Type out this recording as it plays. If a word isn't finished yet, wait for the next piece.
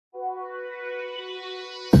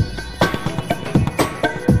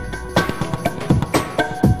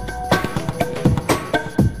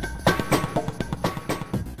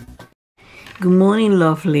Good morning,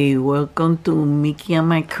 lovely. Welcome to Mickey and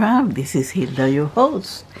My Craft. This is Hilda, your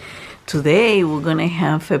host. Today, we're going to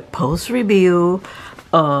have a post review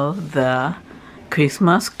of the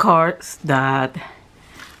Christmas cards that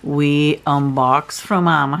we unboxed from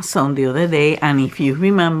Amazon the other day. And if you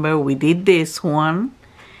remember, we did this one.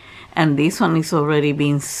 And this one is already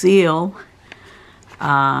been sealed.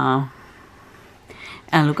 And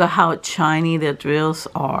look at how shiny the drills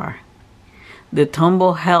are. The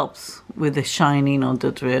tumble helps with the shining of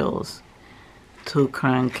the drills to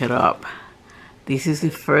crank it up. This is the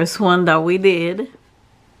first one that we did.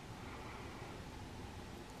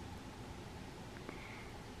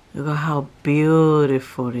 Look at how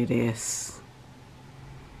beautiful it is.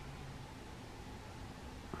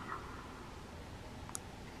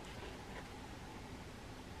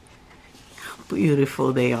 How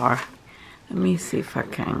beautiful they are. Let me see if I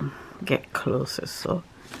can get closer. So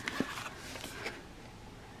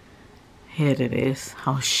here it is,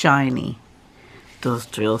 how shiny those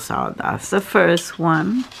drills are. That's the first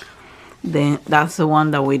one. Then that's the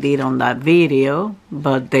one that we did on that video,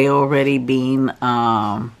 but they already been,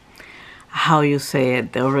 how you say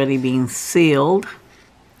it, they already been sealed.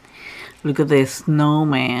 Look at this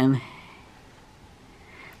snowman.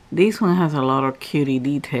 This one has a lot of cutie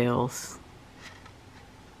details.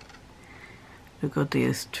 Look at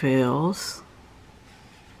these drills.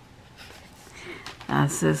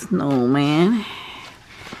 That's a snowman.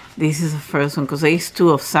 This is the first one because there's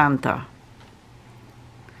two of Santa.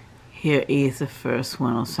 Here is the first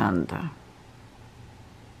one of Santa.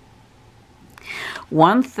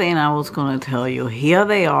 One thing I was going to tell you, here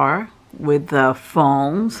they are with the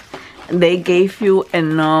foams. They gave you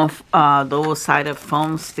enough double-sided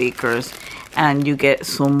foam stickers and you get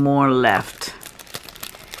some more left.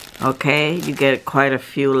 Okay, you get quite a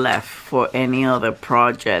few left for any other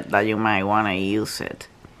project that you might want to use it.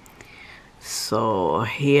 So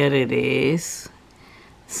here it is,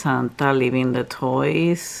 Santa leaving the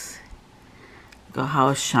toys. Look at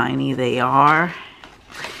how shiny they are.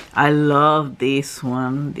 I love this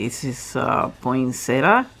one. This is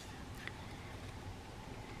poinsettia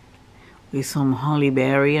with some holly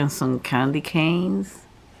berry and some candy canes.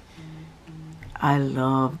 I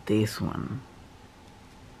love this one.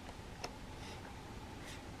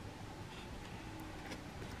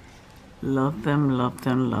 Love them, love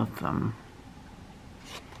them, love them.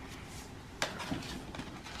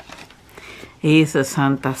 Here's a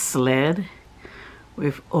Santa sled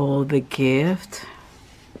with all the gifts.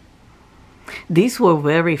 These were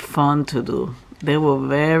very fun to do. They were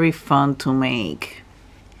very fun to make.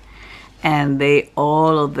 And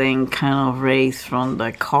all of them kind of raised from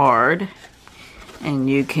the card. And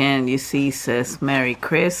you see it says Merry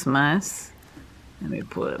Christmas. Let me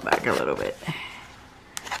put it back a little bit.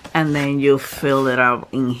 And then you fill it up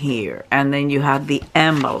in here. And then you have the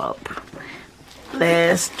envelope.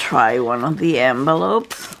 Let's try one of the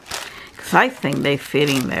envelopes. Because I think they fit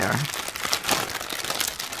in there.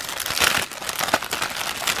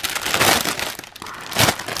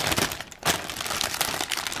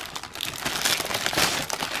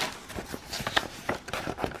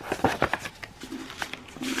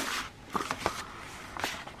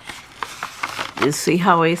 You see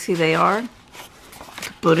how easy they are?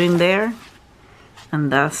 Put in there,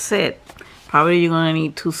 and that's it. Probably you're gonna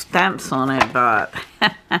need 2 stamps on it, but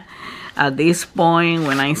at this point,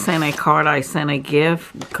 when I send a card, I send a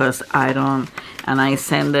gift because I don't, and I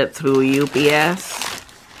send it through UPS,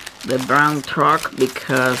 the brown truck,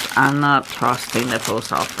 because I'm not trusting the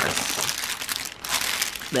post office.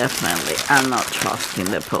 Definitely, I'm not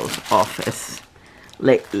trusting the post office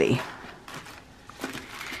lately.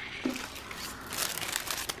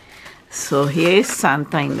 So here is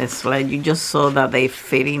Santa in the sled. You just saw that they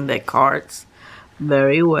fit in the cards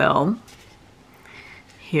very well.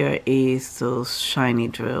 Here is those shiny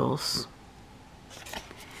drills.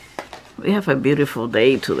 We have a beautiful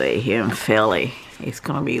day today here in Philly. It's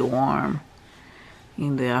gonna be warm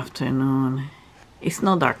in the afternoon. It's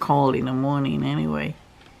not that cold in the morning anyway.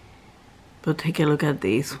 But take a look at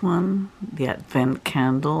this one, the advent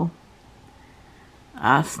candle.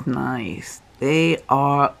 That's nice. They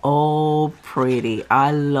are all pretty.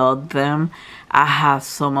 I love them. I have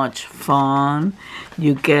so much fun.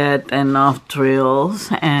 You get enough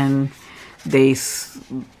drills and these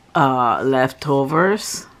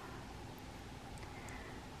leftovers.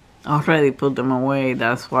 I already put them away,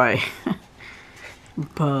 that's why.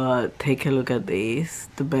 But take a look at these.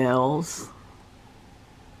 The bells.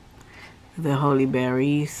 The holly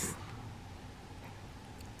berries.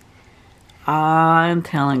 I'm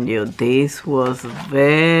telling you, this was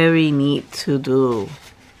very neat to do.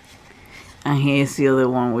 And here's the other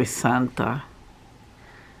one with Santa.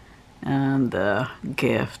 And the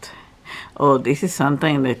gift. Oh, this is Santa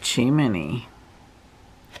in the chimney.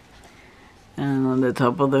 And on the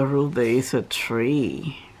top of the roof there is a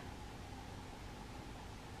tree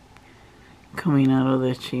coming out of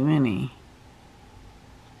the chimney.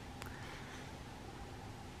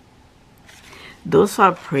 Those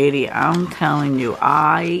are pretty. I'm telling you,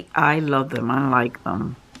 I love them. I like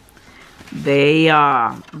them.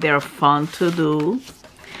 They're fun to do.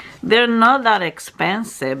 They're not that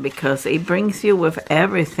expensive because it brings you with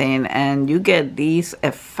everything and you get this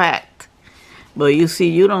effect. But you see,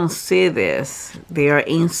 you don't see this. They are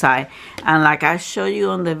inside. And like I showed you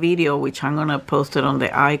on the video, which I'm going to post it on the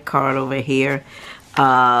iCard over here,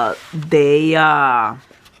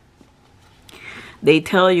 they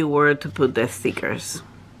tell you where to put the stickers.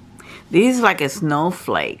 This is like a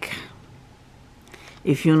snowflake.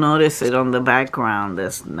 If you notice it on the background,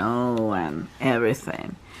 the snow and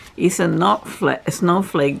everything. It's a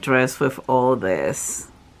snowflake dress with all this.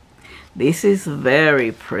 This is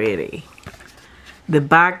very pretty. The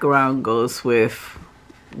background goes with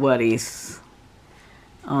what is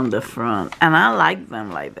on the front. And I like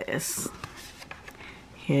them like this.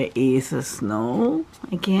 Here is a snow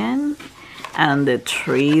again. And the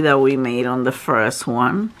tree that we made on the first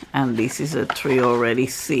one. And this is a tree already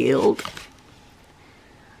sealed.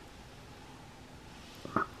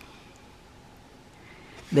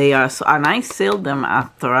 They are so, and I sealed them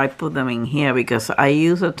after I put them in here because I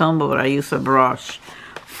use a tumbler, but I use a brush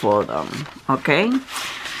for them. Okay?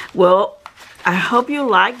 Well, I hope you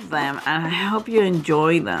like them and I hope you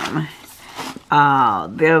enjoy them.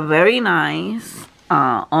 They're very nice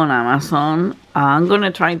on Amazon. I'm going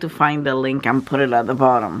to try to find the link and put it at the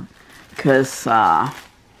bottom because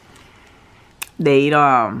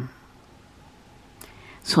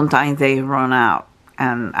sometimes they run out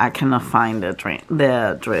and I cannot find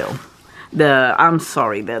the drill. I'm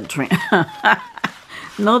sorry, the drink.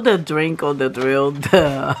 Not the drink or the drill,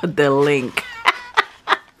 the link.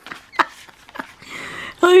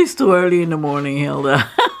 Oh, it's too early in the morning, Hilda,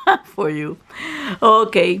 for you.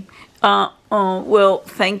 Okay. Well,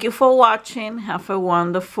 thank you for watching. Have a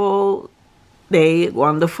wonderful day,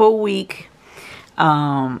 wonderful week.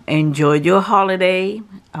 Enjoy your holiday.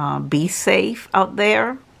 Be safe out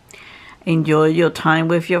there. Enjoy your time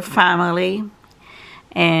with your family.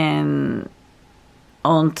 And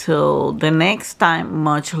until the next time,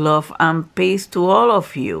 much love and peace to all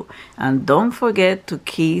of you. And don't forget to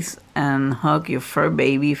kiss and hug your fur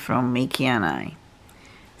baby from Mickey and I.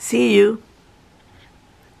 See you.